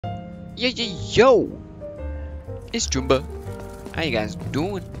Yo! It's Jumba. How you guys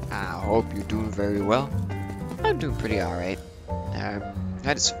doing? I hope you're doing very well. I'm doing pretty alright. I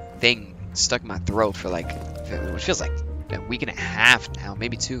had this thing stuck in my throat for like, it feels like a week and a half now,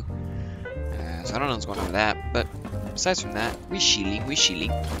 maybe two. So I don't know what's going on with that, but besides from that, we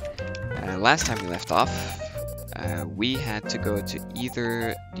chilling. Last time we left off, we had to go to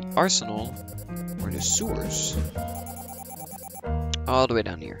either the arsenal or the sewers. All the way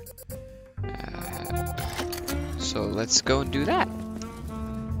down here. So let's go and do that.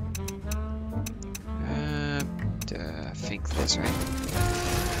 I think this, right?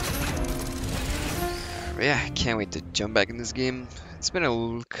 Yeah, I can't wait to jump back in this game. It's been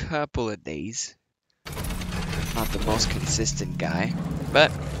a couple of days. Not the most consistent guy, but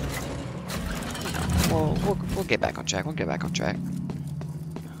you know, we'll get back on track.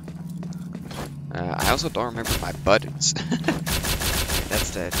 I also don't remember my buttons.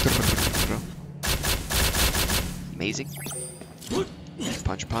 That's the amazing.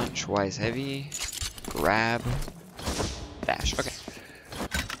 Punch, Y is heavy, grab, dash. Okay.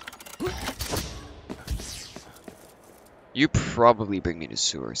 You probably bring me to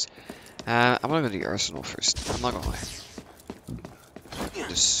sewers. I'm gonna go to the arsenal first. I'm not gonna lie.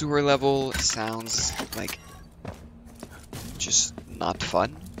 The sewer level sounds like just not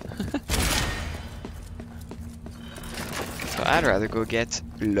fun. So I'd rather go get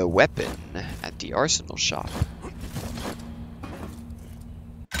the weapon at the arsenal shop.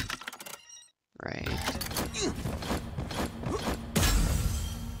 Right.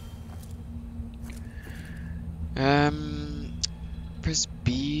 Press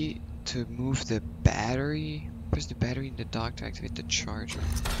B to move the battery. Press the battery in the dock to activate the charger.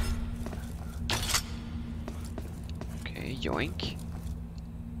 Okay, yoink.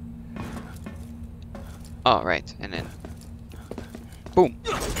 Oh, right, and then boom.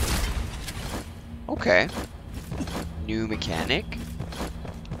 Okay. New mechanic.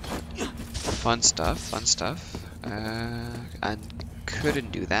 Fun stuff. I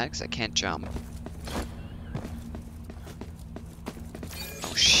couldn't do that because I can't jump.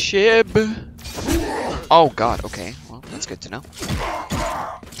 Oh, shib. Oh god, okay. Well, that's good to know.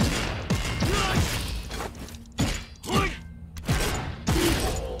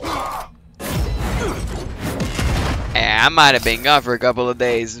 Hey, I might have been gone for a couple of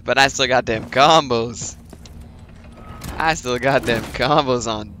days, but I still got them combos.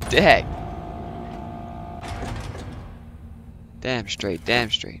 On deck. Damn straight.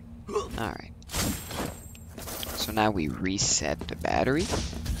 Alright. So now we reset the battery.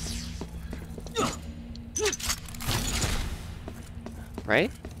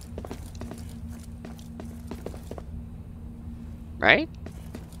 Right?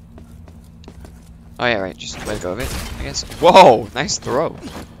 Oh yeah, right. Just let go of it, I guess. Whoa! Nice throw.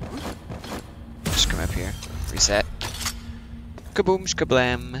 Just come up here. Reset. Kaboom,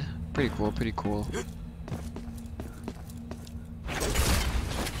 shkablam. Pretty cool.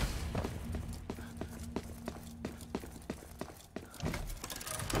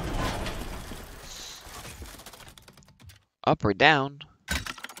 Up or down?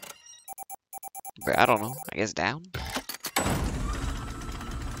 But I don't know. I guess down?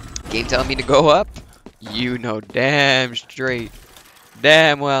 Game telling me to go up? You know damn straight.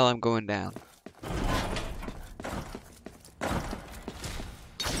 Damn well I'm going down.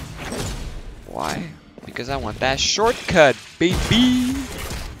 Why? Because I want that shortcut, baby!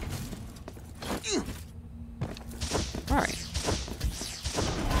 Alright.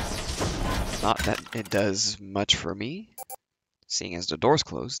 Not that it does much for me, seeing as the door's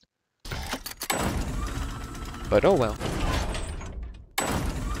closed. But oh well.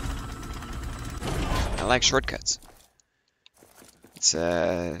 I like shortcuts. It's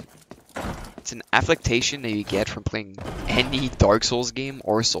an affectation that you get from playing any Dark Souls game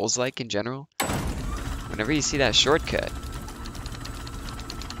or Souls-like in general. Whenever you see that shortcut,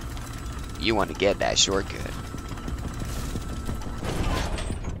 you want to get that shortcut.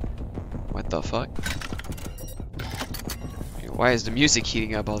 What the fuck? Why is the music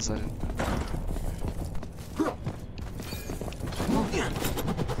heating up all of a sudden?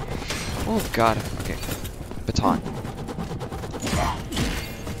 Oh god, okay. Baton.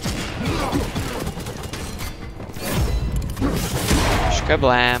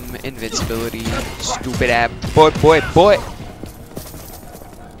 Shkablam, invincibility, stupid app, boy.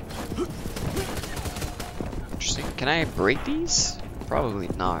 Interesting. Can I break these? Probably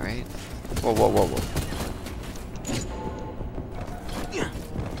not, right? Whoa.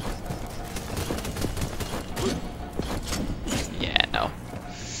 Yeah, no.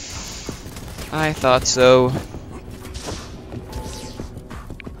 I thought so.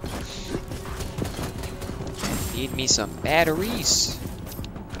 Need me some batteries.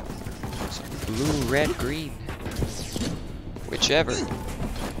 Some blue, red, green. Whichever.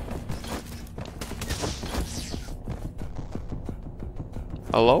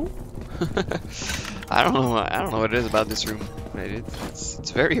 Hello? I don't know what it is about this room.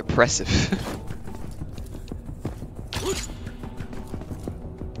 It's very oppressive.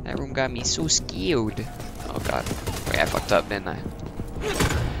 That room got me so scared. Oh god. Wait, I fucked up, didn't I?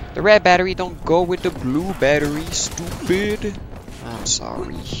 The red battery don't go with the blue battery, stupid. I'm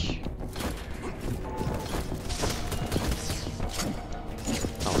sorry.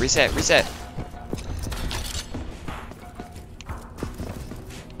 Oh, reset, reset.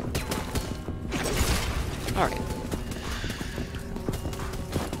 Alright.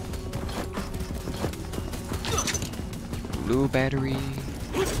 Blue battery.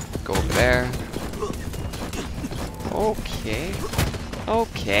 Go over there. Okay.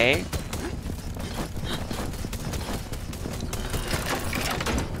 Okay.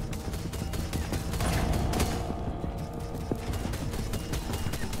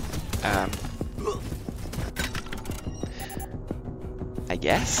 I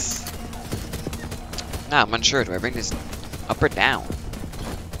guess? Nah, I'm unsure. Do I bring this up or down?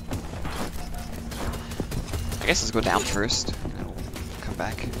 I guess let's go down first. And we'll come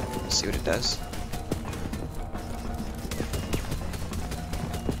back, see what it does.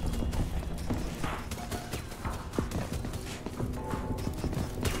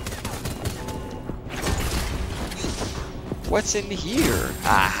 What's in here?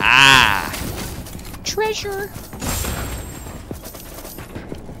 Aha! Treasure!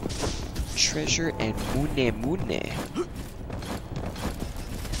 Treasure and mune mune.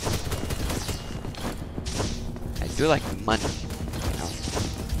 I do like money, you know.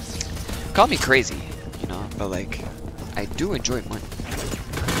 Call me crazy, you know, but like, I do enjoy money.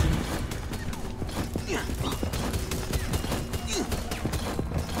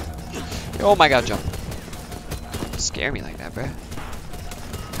 Oh my god, jump. Scare me like that, bruh.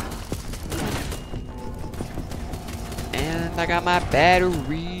 And I got my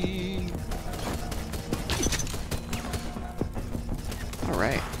battery.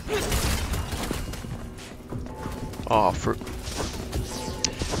 Alright. Oh, for.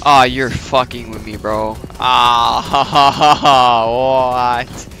 Oh, you're fucking with me, bro. Ah,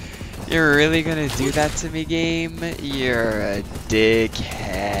 what? You're really gonna do that to me, game? You're a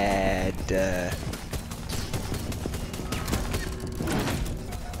dickhead.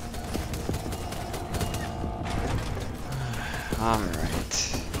 Alright.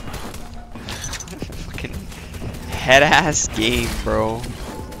 Fucking head-ass game, bro.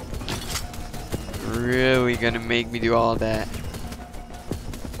 Really gonna make me do all that.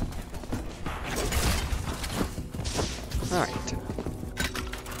 Alright.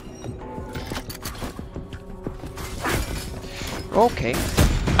 Okay.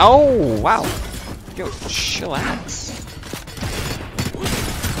 Oh, wow. Yo, chillax.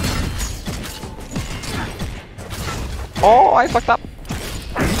 Oh, I fucked up.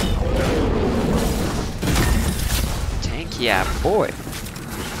 Tank, yeah, boy.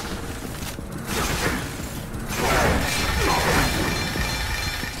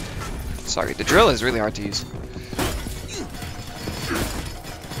 Sorry, the drill is really hard to use.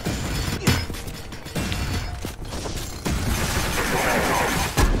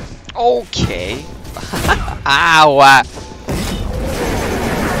 Okay. Ow.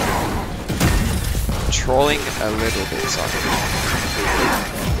 Trolling a little bit, sorry.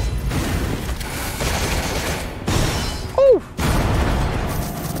 Oh!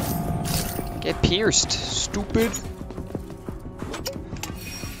 Get pierced, stupid.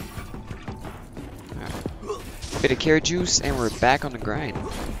 Right. Bit of carrot juice, and we're back on the grind.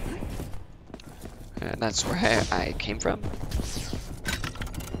 And that's where I came from.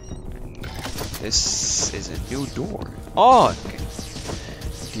 This is a new door. Oh! Okay.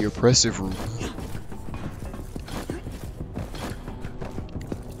 The oppressive room.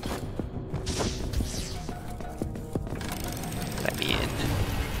 Let me in.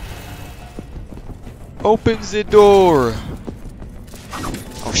 Opens the door.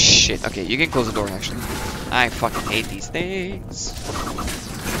 Oh shit. Okay, you can close the door actually. I fucking hate these things.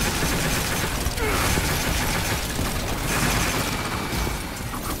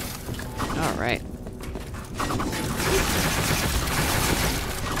 Alright.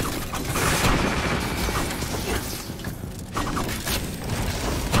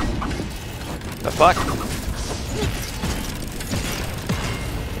 The fuck?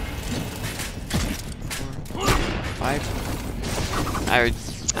 Five.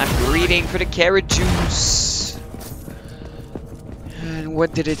 I'm greeting for the carrot juice. And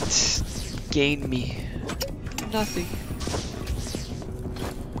what did it gain me? nothing.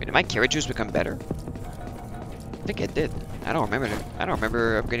 Wait, did my carrot juice become better? I think it did. I don't remember. I don't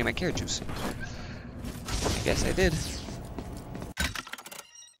remember upgrading my carrot juice. I guess I did.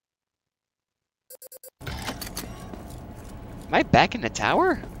 Am I back in the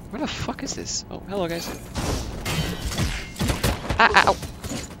tower? Where the fuck is this? Oh, hello guys. Ah, ow.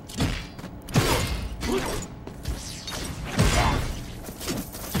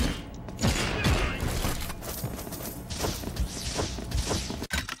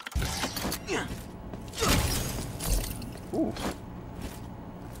 Ooh.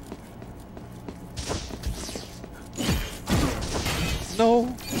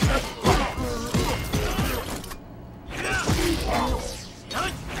 No.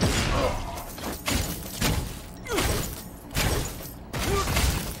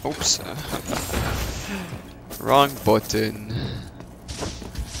 Oops. Wrong button.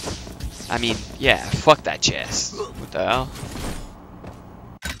 I mean, yeah, fuck that chest. What the hell?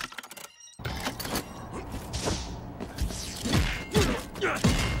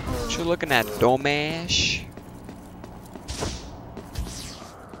 What you looking at, dumbass?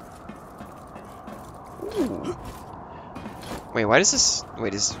 Ooh. Wait, why does this...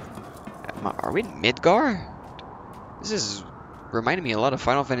 Wait, are we in Midgar? This is reminding me a lot of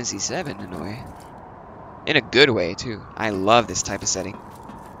Final Fantasy VII in a way. In a good way, too. I love this type of setting.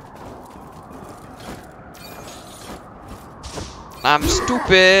 I'm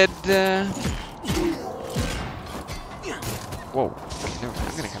stupid! Whoa. Okay, never mind.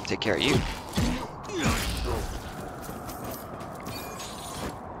 I'm gonna come take care of you.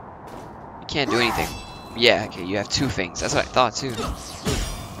 You can't do anything. Yeah, okay, you have two things. That's what I thought, too.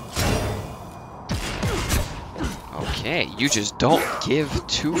 Okay, you just don't give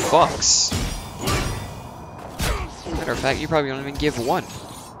two fucks. Matter of fact, you probably don't even give one.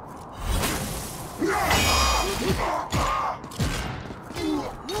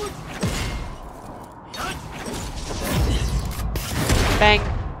 Bang!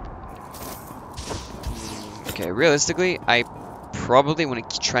 Okay, realistically, I probably want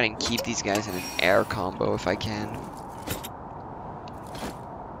to try and keep these guys in an air combo if I can.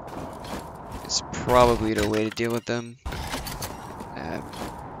 It's probably the way to deal with them.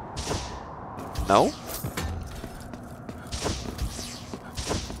 No?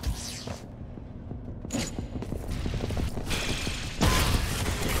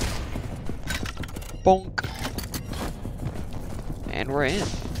 Bonk. And we're in.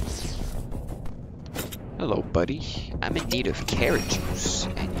 Hello, buddy. I'm in need of carrot juice,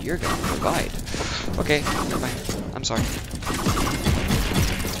 and you're gonna provide. Okay, never mind. I'm sorry.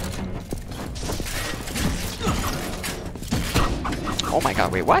 Oh my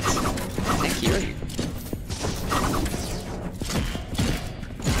god, wait, what? I can't hear you.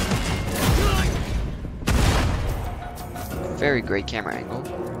 Very great camera angle.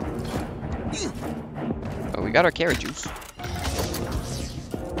 Oh, we got our carrot juice.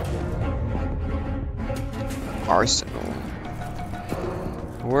 Arsenal.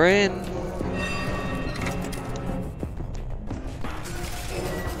 We're in.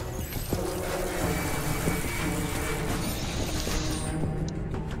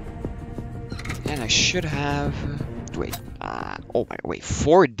 And I should have. Wait. Oh my. Wait.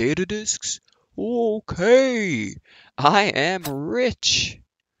 4 data discs. Okay. I am rich.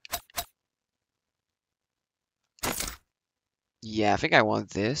 Yeah, I think I want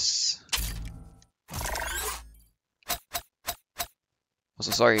this.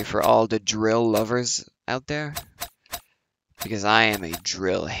 Also, sorry for all the drill lovers out there, because I am a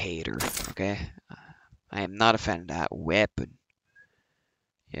drill hater, okay? I am not a fan of that weapon.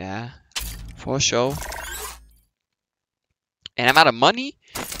 Yeah, for sure. And I'm out of money?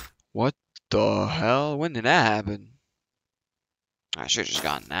 What the hell? When did that happen? I should have just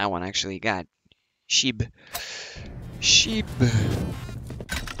gotten that one, actually. God, sheep. Sheep.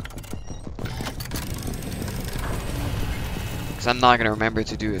 Because I'm not going to remember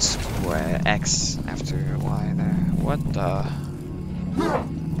to do a X after Y there. What the?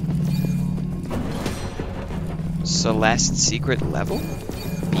 Celeste secret level?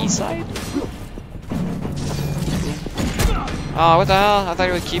 B-side? Oh, what the hell? I thought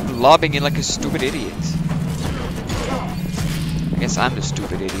you would keep lobbing it like a stupid idiot. I guess I'm the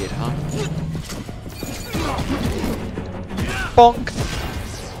stupid idiot, huh? Bonk!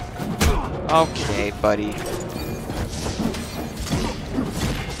 Okay, buddy.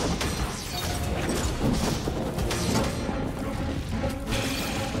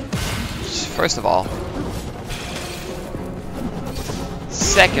 First of all.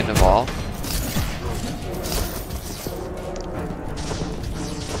 Second of all.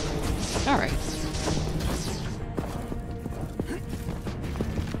 Alright.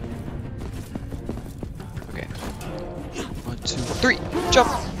 Jump.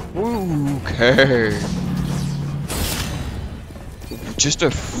 Okay. Just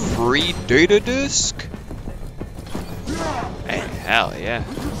a free data disk? Hey, hell yeah.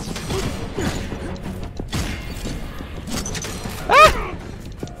 Ah!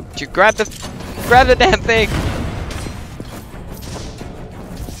 Did you grab the damn thing?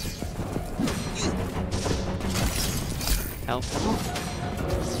 Help.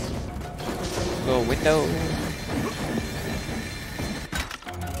 Little window.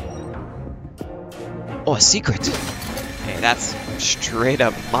 Oh, a secret. Hey, that's straight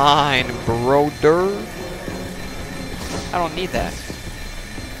up mine, broder. I don't need that.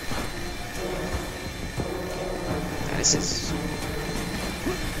 This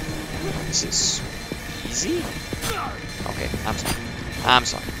is easy? Okay, I'm sorry. I'm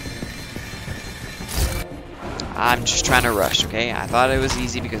sorry. I'm just trying to rush, okay? I thought it was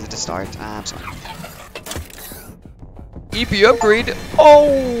easy because of the start. I'm sorry. EP upgrade.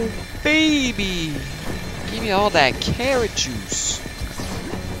 Oh, baby. Give me all that carrot juice.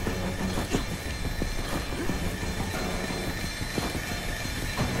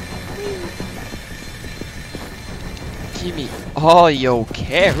 Give me all your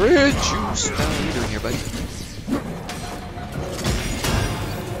carrot juice. What are you doing here, buddy?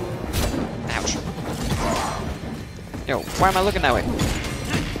 Ouch. Yo, why am I looking that way?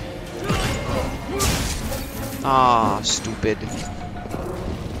 Ah, oh, stupid.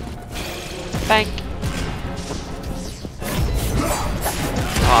 Bank.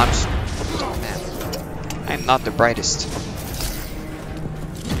 Oh, man. I'm not the brightest.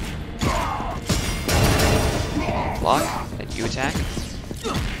 Block, then you attack.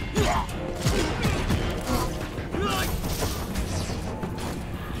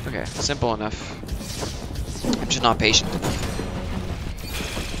 Okay, simple enough. I'm just not patient enough.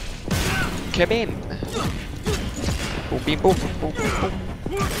 Come in. Boom, beam, boom, boom, boom,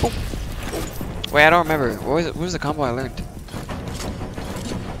 boom. Wait, I don't remember. What was the combo I learned?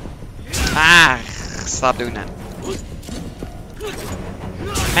 Ah! Stop doing that.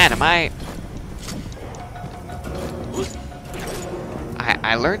 Man, am I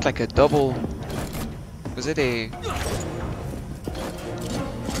learned like a double. Was it a?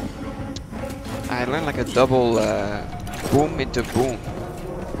 I learned like a double boom into boom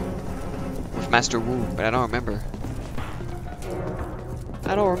with Master Wu, but I don't remember.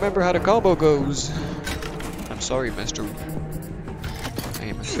 I don't remember how the combo goes. I'm sorry, Master Wu. I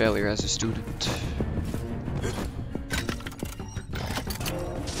am a failure as a student.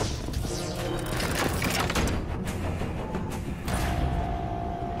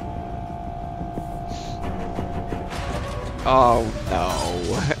 Oh no.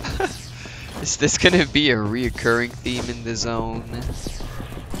 Is this gonna be a reoccurring theme in the zone?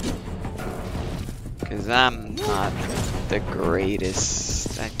 Because I'm not the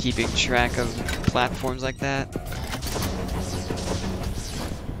greatest at keeping track of platforms like that.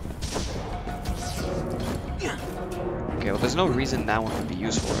 Okay, well there's no reason that one would be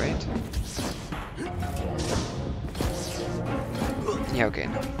useful, right? Yeah, okay,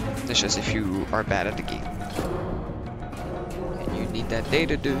 no. It's just if you are bad at the game. And you need that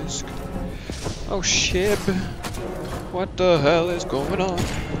data disk. Oh shit. What the hell is going on?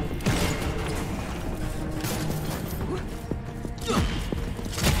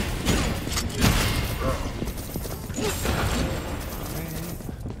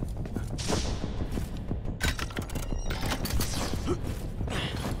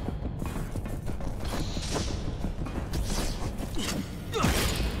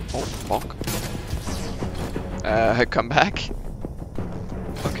 Oh, bonk. Come back?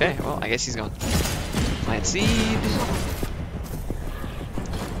 Okay, well, I guess he's gone. Plant seed.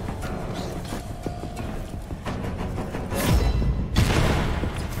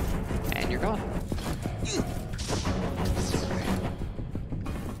 And you're gone.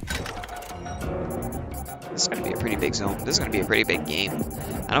 This is gonna be a pretty big zone. This is gonna be a pretty big game.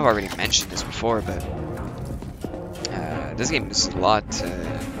 I know I've already mentioned this before, but this game is a lot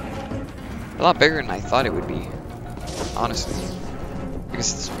bigger than I thought it would be, honestly.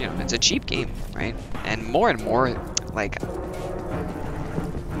 Because it's, you know, it's a cheap game, right? And more, like,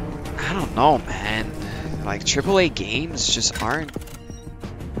 I don't know, man. Like AAA games just aren't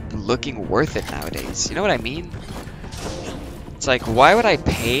looking worth it nowadays. You know what I mean? It's like, why would I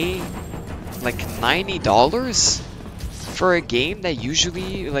pay like $90 for a game that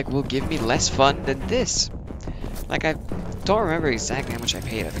usually like will give me less fun than this? Like, I don't remember exactly how much I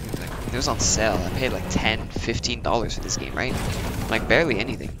paid. I think it was on sale. I paid like $10, $15 for this game, right? Like barely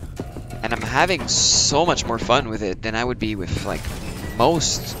anything. And I'm having so much more fun with it than I would be with like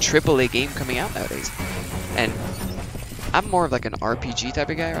most AAA game coming out nowadays. And I'm more of like an RPG type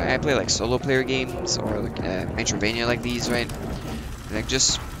of guy, right? I play like solo player games or like Metroidvania like these, right? Like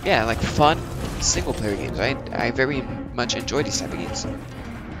just, yeah, like fun single player games, right? I very much enjoy these type of games.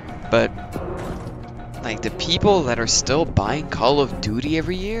 But like the people that are still buying Call of Duty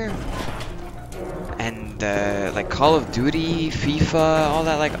every year, and like Call of Duty, FIFA, all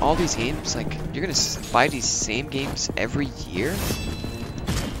that, like all these games, like you're gonna buy these same games every year?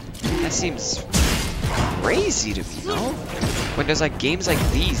 That seems crazy to me, no? When there's like games like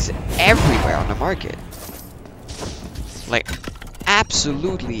these everywhere on the market. Like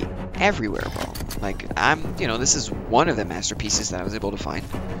absolutely everywhere, bro. Like you know, this is one of the masterpieces that I was able to find.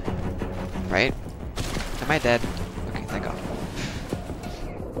 Right? Am I dead? Okay, thank God.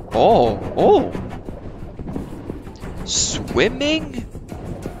 Oh! Swimming?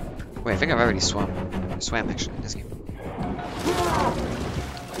 Wait, I think I've already swam actually in this game.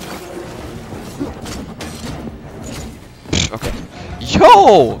 Okay.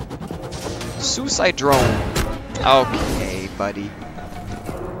 Yo! Suicide drone. Okay, buddy.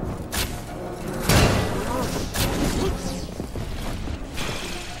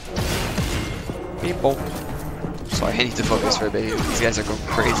 People. Sorry, I need to focus for a bit. These guys are going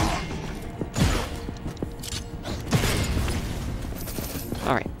crazy.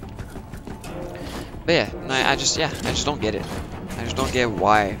 Alright. But yeah, I just don't get it. I just don't get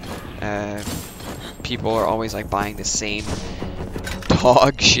why people are always like buying the same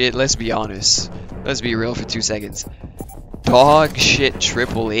dog shit. Let's be honest. Let's be real for 2 seconds. Dog shit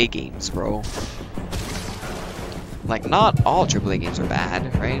AAA games, bro. Like, not all AAA games are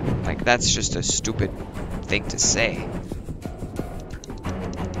bad, right? Like, that's just a stupid thing to say.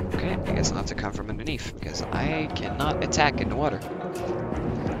 Okay, I guess I'll have to come from underneath, because I cannot attack in the water.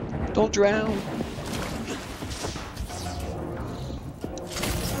 Don't drown!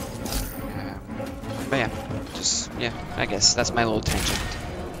 But yeah, I guess that's my little tangent.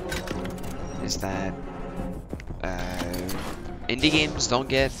 Is that indie games don't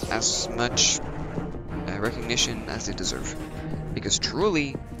get as much recognition as they deserve, because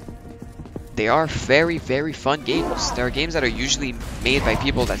truly they are very, very fun games. There are games that are usually made by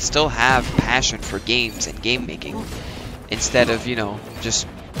people that still have passion for games and game making, instead of, you know, just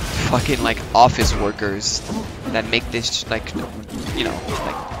fucking like office workers that make this like, you know,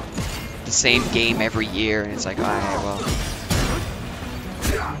 like the same game every year, and it's like, alright, well,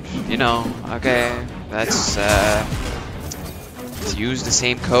 you know, okay, let's use the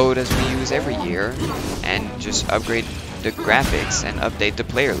same code as we use every year and just upgrade the graphics and update the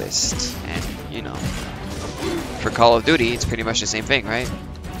player list. And, you know, for Call of Duty, it's pretty much the same thing, right?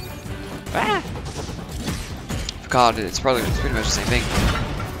 Ah! For Call of Duty, it's pretty much the same thing.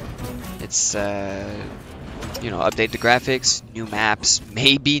 It's, you know, update the graphics, new maps,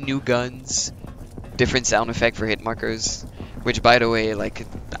 maybe new guns, different sound effect for hit markers. Which, by the way, like,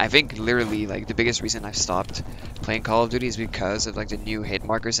 I think literally, like, the biggest reason I've stopped playing Call of Duty is because of, like, the new hit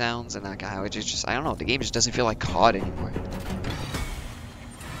marker sounds, and, like, how it just, I don't know, the game just doesn't feel like COD anymore.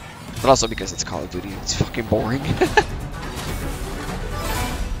 But also because it's Call of Duty, it's fucking boring.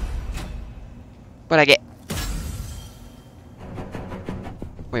 What'd I get?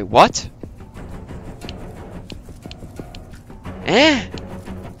 Wait, what? Eh?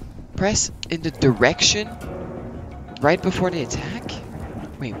 Press in the direction right before they attack?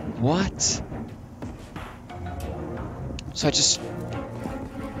 Wait, what? So I just...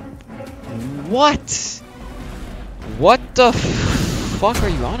 What? What the fuck are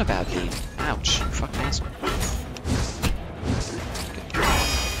you on about, game? Ouch, you fucking asshole.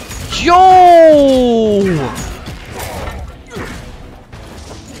 Yo!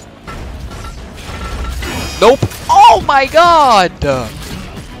 Nope. Oh my god!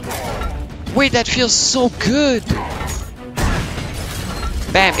 Wait, that feels so good!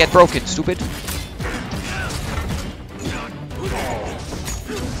 Bam, get broken, stupid.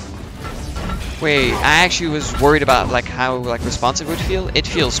 Wait, I actually was worried about like how like responsive it would feel. It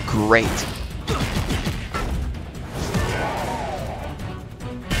feels great.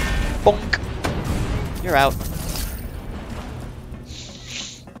 Bonk. You're out.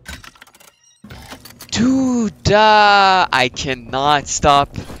 Dude, I cannot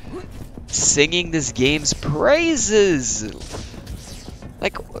stop singing this game's praises.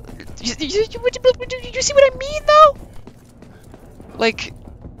 Like, you see what I mean, though? Like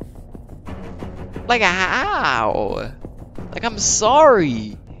how? Like, I'm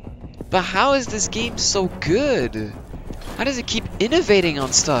sorry, but how is this game so good? How does it keep innovating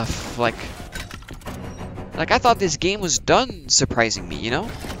on stuff? Like I thought this game was done surprising me, you know?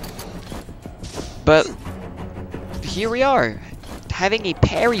 But here we are, having a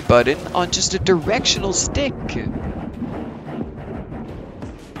parry button on just a directional stick.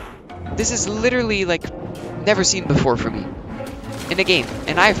 This is literally, like, never seen before for me. In a game.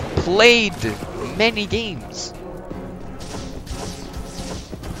 And I've played many games.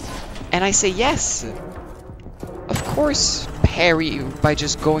 And I say yes. Of course, parry by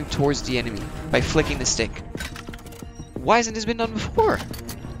just going towards the enemy. By flicking the stick. Why hasn't this been done before?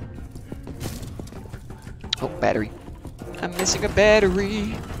 Oh, battery. I'm missing a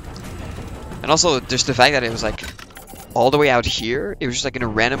battery. And also, just the fact that it was like all the way out here. It was just like in a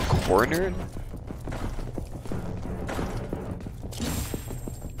random corner.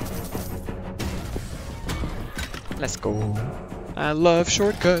 Let's go. I love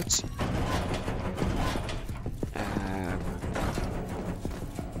shortcuts.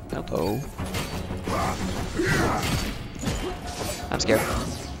 Hello. I'm scared.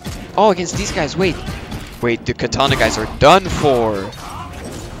 Oh, against these guys. Wait. Wait, the katana guys are done for.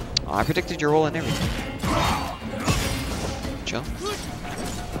 Oh, I predicted your roll and everything. Chill.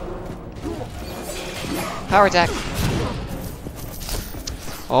 Power attack.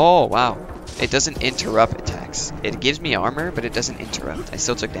 Oh, wow. It doesn't interrupt attacks. It gives me armor, but it doesn't interrupt. I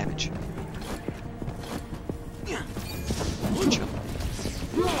still took damage. Chill.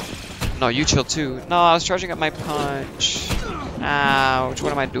 No, you chill too. No, I was charging up my punch. Ouch,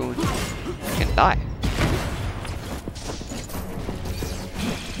 what am I doing? I can die.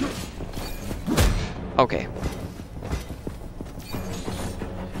 Okay.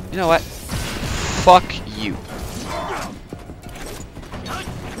 You know what? Fuck you.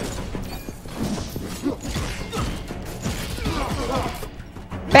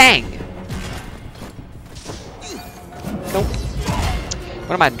 Bang! Nope.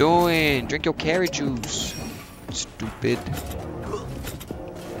 What am I doing? Drink your carrot juice. Stupid.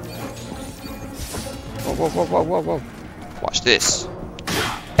 Whoa, whoa, whoa, whoa, whoa, whoa. Watch this.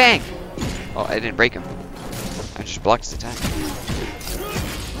 Bang! Oh, I didn't break him. I just blocked his attack.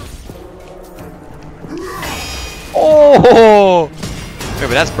 Oh! Wait, but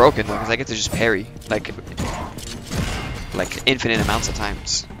that's broken though, because I get to just parry. Like infinite amounts of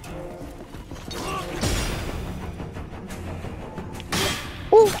times.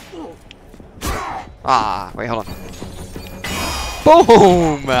 Ooh. Ah, wait, hold on.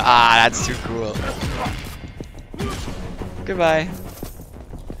 Boom! Ah, that's too cool. Goodbye.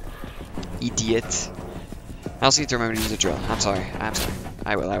 Idiot. I also need to remember to use a drill. I'm sorry. I'm sorry.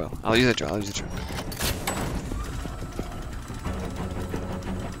 I will. I'll use a drill. I'll use a drill.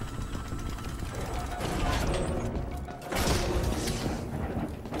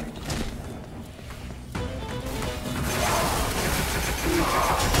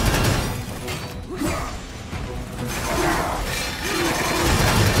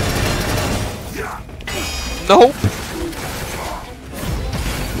 Nope.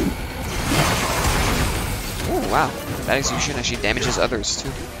 Oh wow, that execution actually damages others too.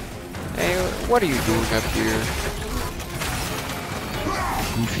 Hey, what are you doing up here?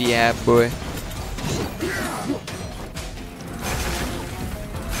 Goofy ass boy.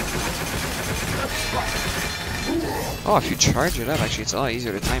 Oh, if you charge it up, actually, it's a lot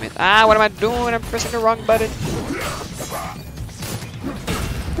easier to time it. Ah, what am I doing? I'm pressing the wrong button.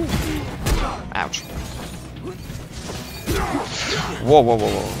 Ouch. Whoa, whoa, whoa,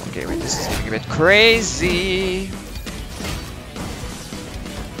 whoa. Okay, wait, this is getting a bit crazy.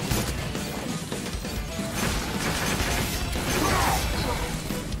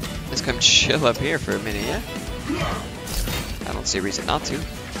 Let's come chill up here for a minute, yeah? I don't see a reason not to.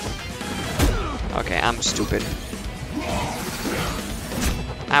 Okay, I'm stupid.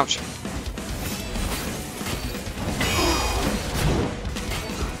 Ouch.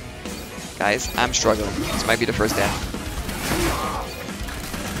 Guys, I'm struggling. This might be the first death.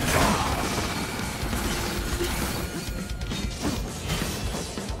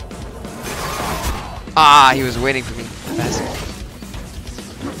 Ah, he was waiting for me. Bastard.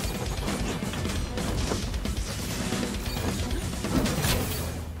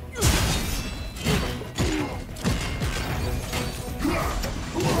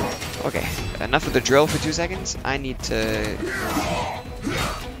 Okay, enough of the drill for 2 seconds. I need to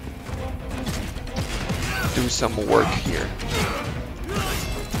do some work here.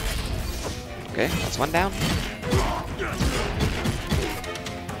 Okay, that's one down.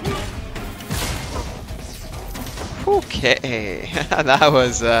 Okay, that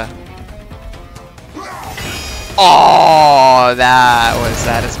was oh, that was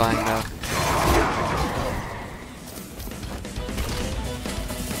satisfying though.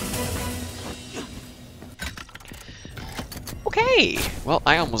 Okay, well,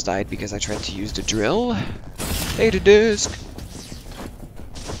 I almost died because I tried to use the drill. Data disk.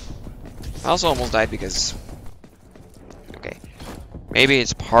 I also almost died because, okay, maybe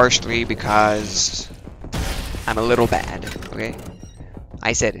it's part partially because I'm a little bad, okay?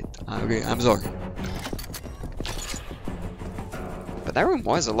 I said it. Okay, I'm sorry. But that room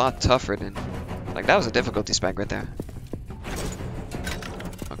was a lot tougher than... Like, that was a difficulty spike right there.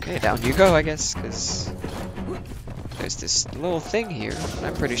 Okay, down you go, I guess, because... There's this little thing here that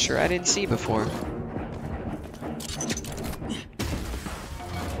I'm pretty sure I didn't see before.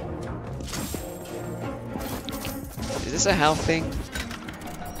 Is this a health thing?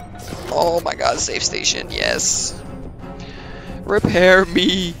 Oh my god, safe station, yes. Repair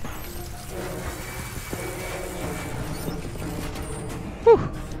me.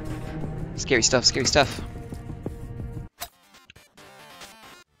 Whew. Scary stuff, scary stuff.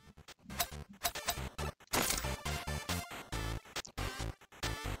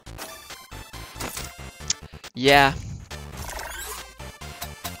 Yeah.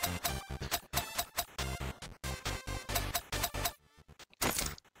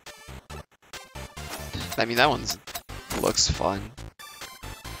 I mean, that one looks fun.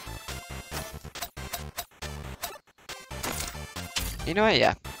 You know what?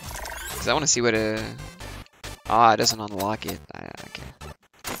 Yeah. Because I want to see what a... Ah, it doesn't unlock it. Okay.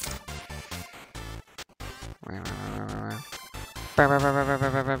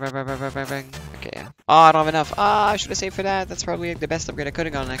 Okay, yeah. Oh, I don't have enough. Ah, I should have saved for that. That's probably like the best upgrade I could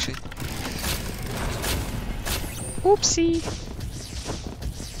have gotten, actually. Oopsie.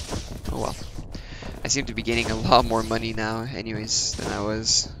 Oh well. I seem to be gaining a lot more money now, anyways, than I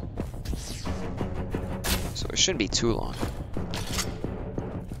was. So it shouldn't be too long.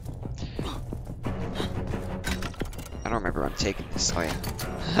 I don't remember where I'm taking this. Oh yeah.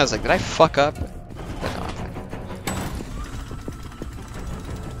 I was like, did I fuck up? But no, I'm fine.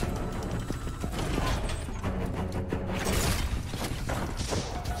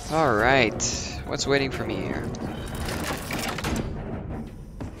 Alright. What's waiting for me here?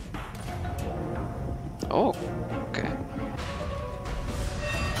 Oh, okay.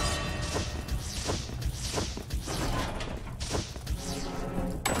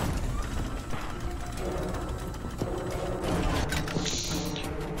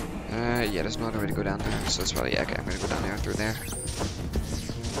 Yeah, there's no other way to go down there, so it's probably, yeah, okay, I'm gonna go down there through there.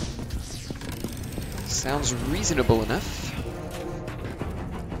 Sounds reasonable enough.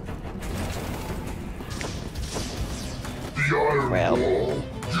 Well.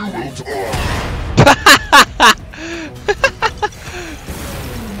 You will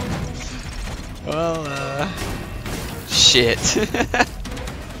well, shit.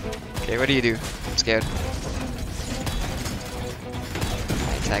 Okay, what do you do? I'm scared.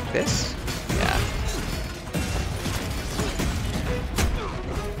 I attack this? Yeah.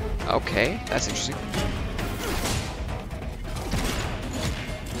 Okay, that's interesting.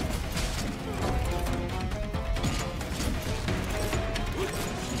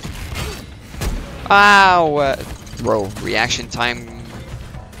 Ow! Bro, reaction time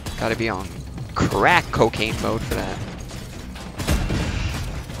gotta be on crack cocaine mode for that.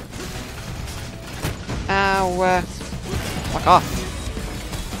 Ow! Fuck off.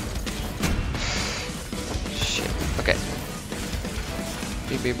 Shit. Okay.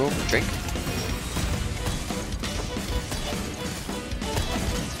 Beep beep boom. Drink.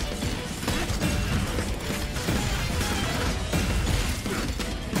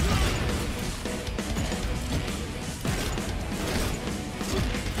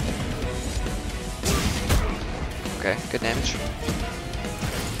 Okay, good damage.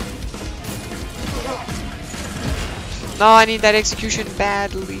 No, I need that execution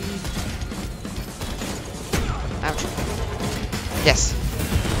badly. Ouch. Yes.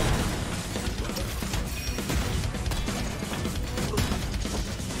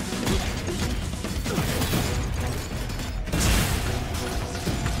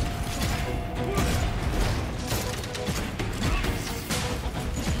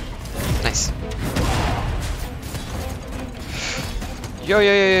 Nice. Yo,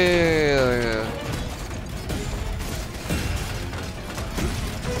 yo, yo, yo, yo, yo, yo.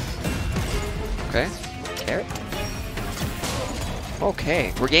 Okay. Carrot.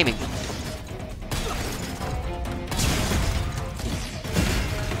 Okay, we're gaming.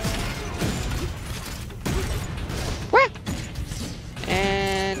 Whack!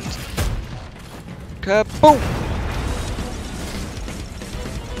 And kaboom!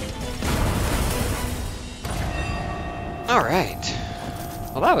 Alright.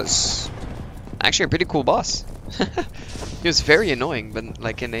 Well, that was actually a pretty cool boss. He was very annoying, but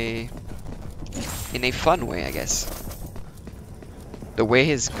like in a fun way, I guess. The way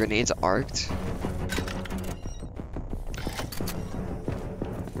his grenades arced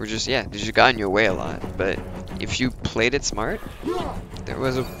were just, yeah, they just got in your way a lot. But if you played it smart, there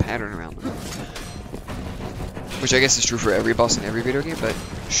was a pattern around them. Which I guess is true for every boss in every video game, but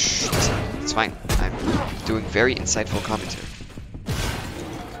shh, it's fine. I'm doing very insightful commentary.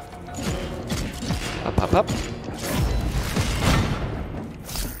 Up, up, up.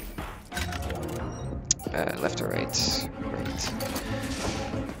 Left or right? Right.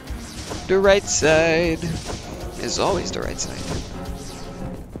 The right side is always the right side.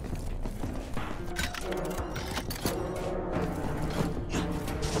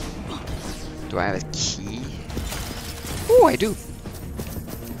 Do I have a key? Oh, I do.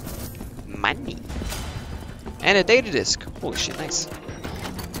 Money. And a data disc. Holy shit, nice.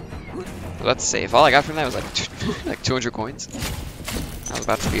 I was about to say, if all I got from that was like, like 200 coins, I was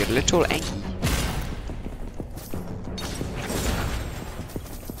about to be a little angry.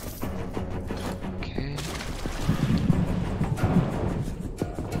 Okay.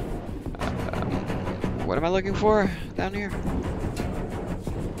 What am I looking for down here?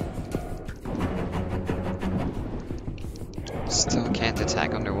 Still can't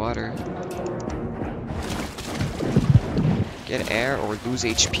attack underwater. Get air or lose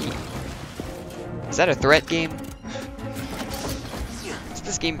HP. Is that a threat game? Is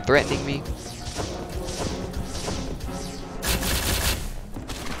this game threatening me?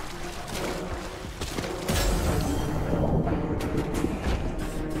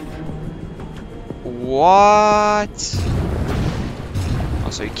 What?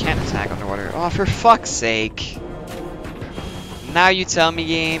 Also, you can't attack underwater. Oh, for fuck's sake. Now you tell me,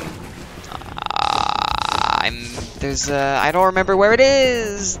 game. I don't remember where it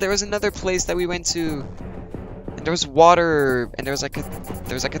is. There was another place that we went to, and there was water, and there was like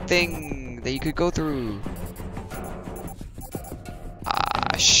a thing that you could go through.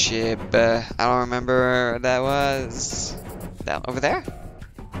 Ah, shit. I don't remember where that was. That over there?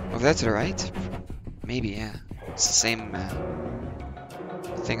 Over there to the right? Maybe, yeah. It's the same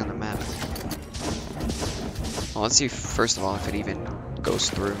thing on the map. Well, let's see first of all if it even goes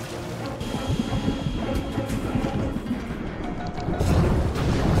through.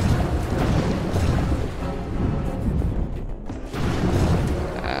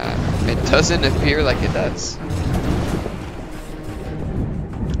 It doesn't appear like it does.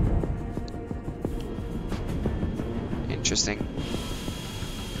 Interesting.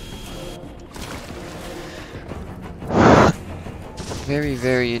 Very,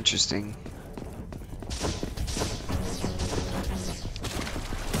 very interesting.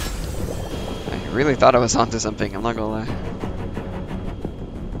 I really thought I was onto something, I'm not gonna lie.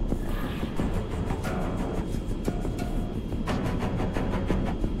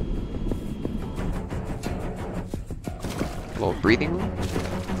 A little breathing room.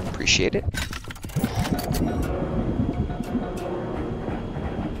 Appreciate it.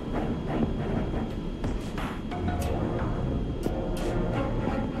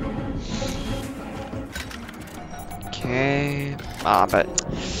 Okay.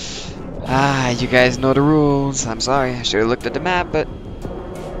 You guys know the rules. I'm sorry, I should have looked at the map, but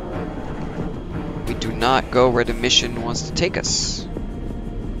we do not go where the mission wants to take us.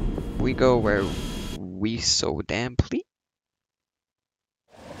 We go where we so damn please.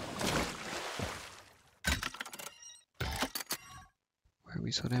 Where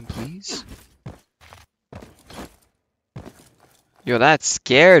we so damn please? Yo, that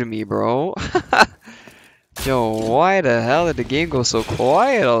scared me, bro. Yo, why the hell did the game go so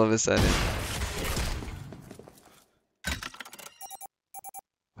quiet all of a sudden?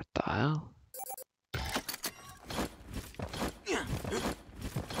 What the hell?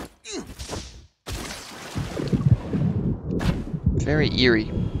 Very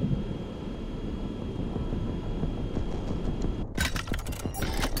eerie.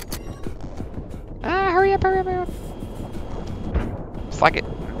 Ah, hurry up, hurry up, hurry up. Fuck it.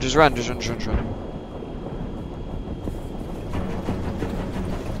 Just run, just run, just run, just run.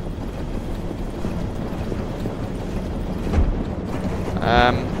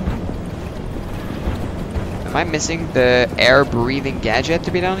 Am I missing the air breathing gadget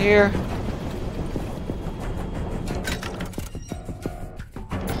to be down here?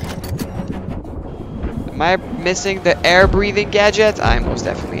 Am I missing the air breathing gadget? I most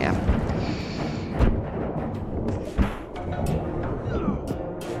definitely am.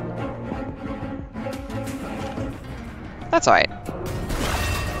 That's alright.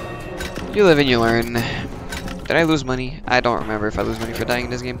 You live and you learn. Did I lose money? I don't remember if I lose money for dying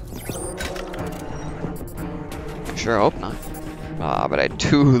in this game. I sure hope not. Ah, but I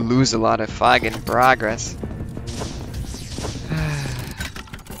do lose a lot of fucking progress.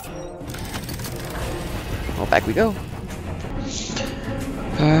 Well, back we go.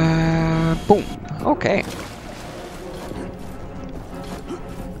 Boom. Okay.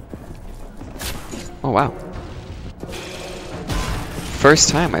 Oh, wow. First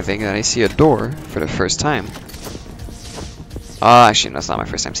time, I think, that I see a door for the first time. Oh, actually, no, it's not my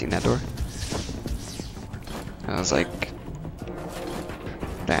first time seeing that door. I was like...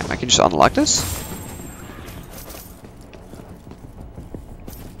 Damn, I can just unlock this?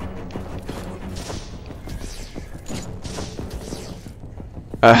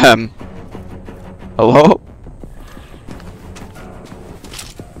 Hello?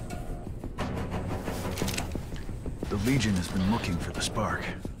 The Legion has been looking for the Spark.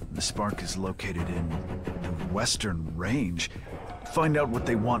 The Spark is located in the Western Range. Find out what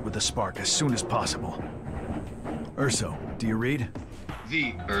they want with the Spark as soon as possible. Urso, do you read?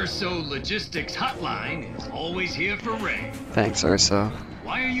 The Urso Logistics Hotline is always here for Ray. Thanks, Urso.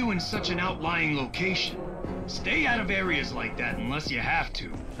 Why are you in such an outlying location? Stay out of areas like that unless you have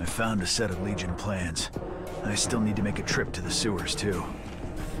to. I found a set of Legion plans. I still need to make a trip to the sewers, too.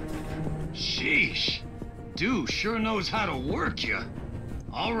 Sheesh. Dude sure knows how to work ya.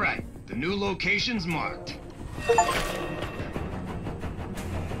 All right, the new location's marked.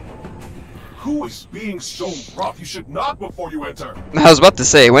 Who is being so rough? You should knock before you enter. I was about to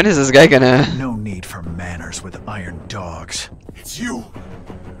say, when is this guy gonna... No need for manners with iron dogs. It's you.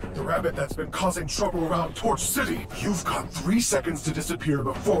 The rabbit that's been causing trouble around Torch City. You've got 3 seconds to disappear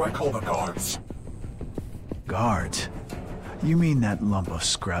before I call the guards. Guards? You mean that lump of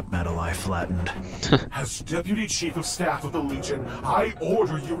scrap metal I flattened? As Deputy Chief of Staff of the Legion, I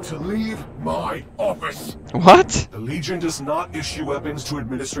order you to leave my office. What? The Legion does not issue weapons to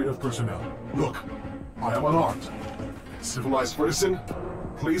administrative personnel. Look, I am unarmed. Civilized person,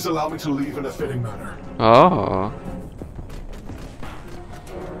 please allow me to leave in a fitting manner. Oh.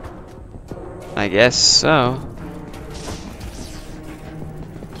 I guess so.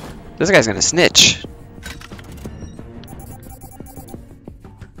 This guy's gonna snitch.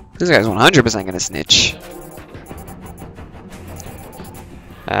 This guy's 100% gonna snitch.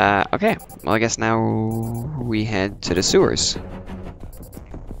 Okay. Well, I guess now we head to the sewers.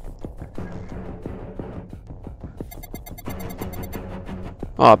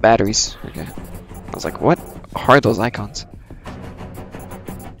 Oh, batteries. Okay. I was like, what are those icons?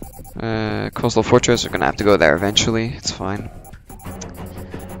 Coastal Fortress, we're gonna have to go there eventually. It's fine.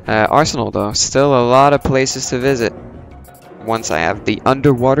 Arsenal, though. Still a lot of places to visit. Once I have the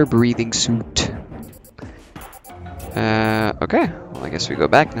underwater breathing suit. Okay. Well, I guess we go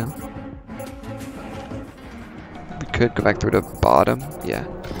back now. We could go back through the bottom. Yeah.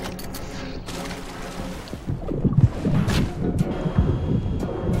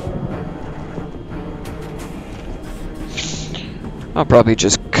 I'll probably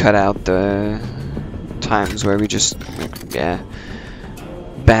just cut out the times where we just, like, yeah,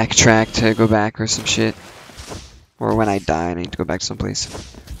 backtrack to go back or some shit. Or when I die, I need to go back someplace.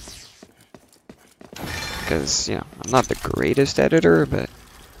 Because, you know, I'm not the greatest editor, but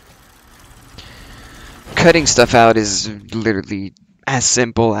cutting stuff out is literally as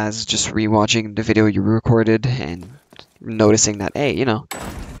simple as just rewatching the video you recorded and noticing that, hey, you know,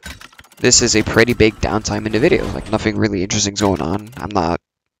 this is a pretty big downtime in the video. Like, nothing really interesting is going on. I'm not,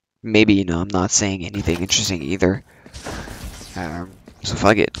 maybe, you know, I'm not saying anything interesting either. So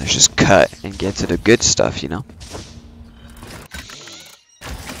fuck it, let's just cut and get to the good stuff, you know?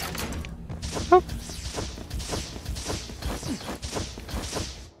 Oh.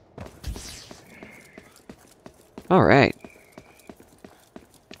 Alright.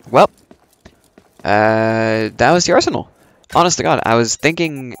 Well, that was the arsenal. Honest to God, I was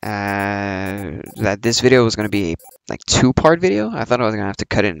thinking that this video was going to be a like 2-part video. I thought I was going to have to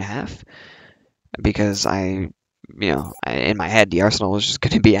cut it in half because in my head, the arsenal was just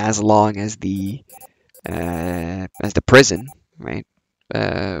going to be as long as the prison, right?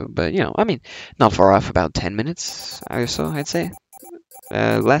 But, you know, I mean, not far off, about 10 minutes or so, I'd say.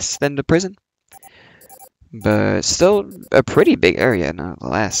 Less than the prison. But still a pretty big area,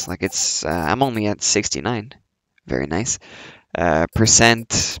 nonetheless. Like, it's, I'm only at 69. Very nice.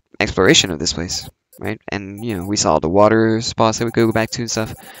 Percent exploration of this place, right? And, you know, we saw the water spots that we could go back to and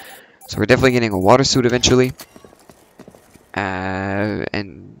stuff. So we're definitely getting a water suit eventually.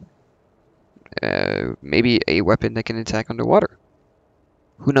 And maybe a weapon that can attack underwater.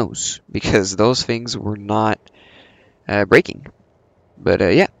 Who knows? Because those things were not breaking. But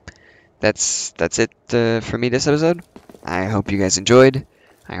yeah, that's it for me this episode. I hope you guys enjoyed.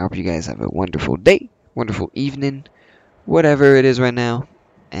 I hope you guys have a wonderful day, wonderful evening, whatever it is right now.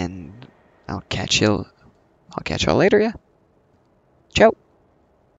 And I'll catch y'all later, yeah. Ciao.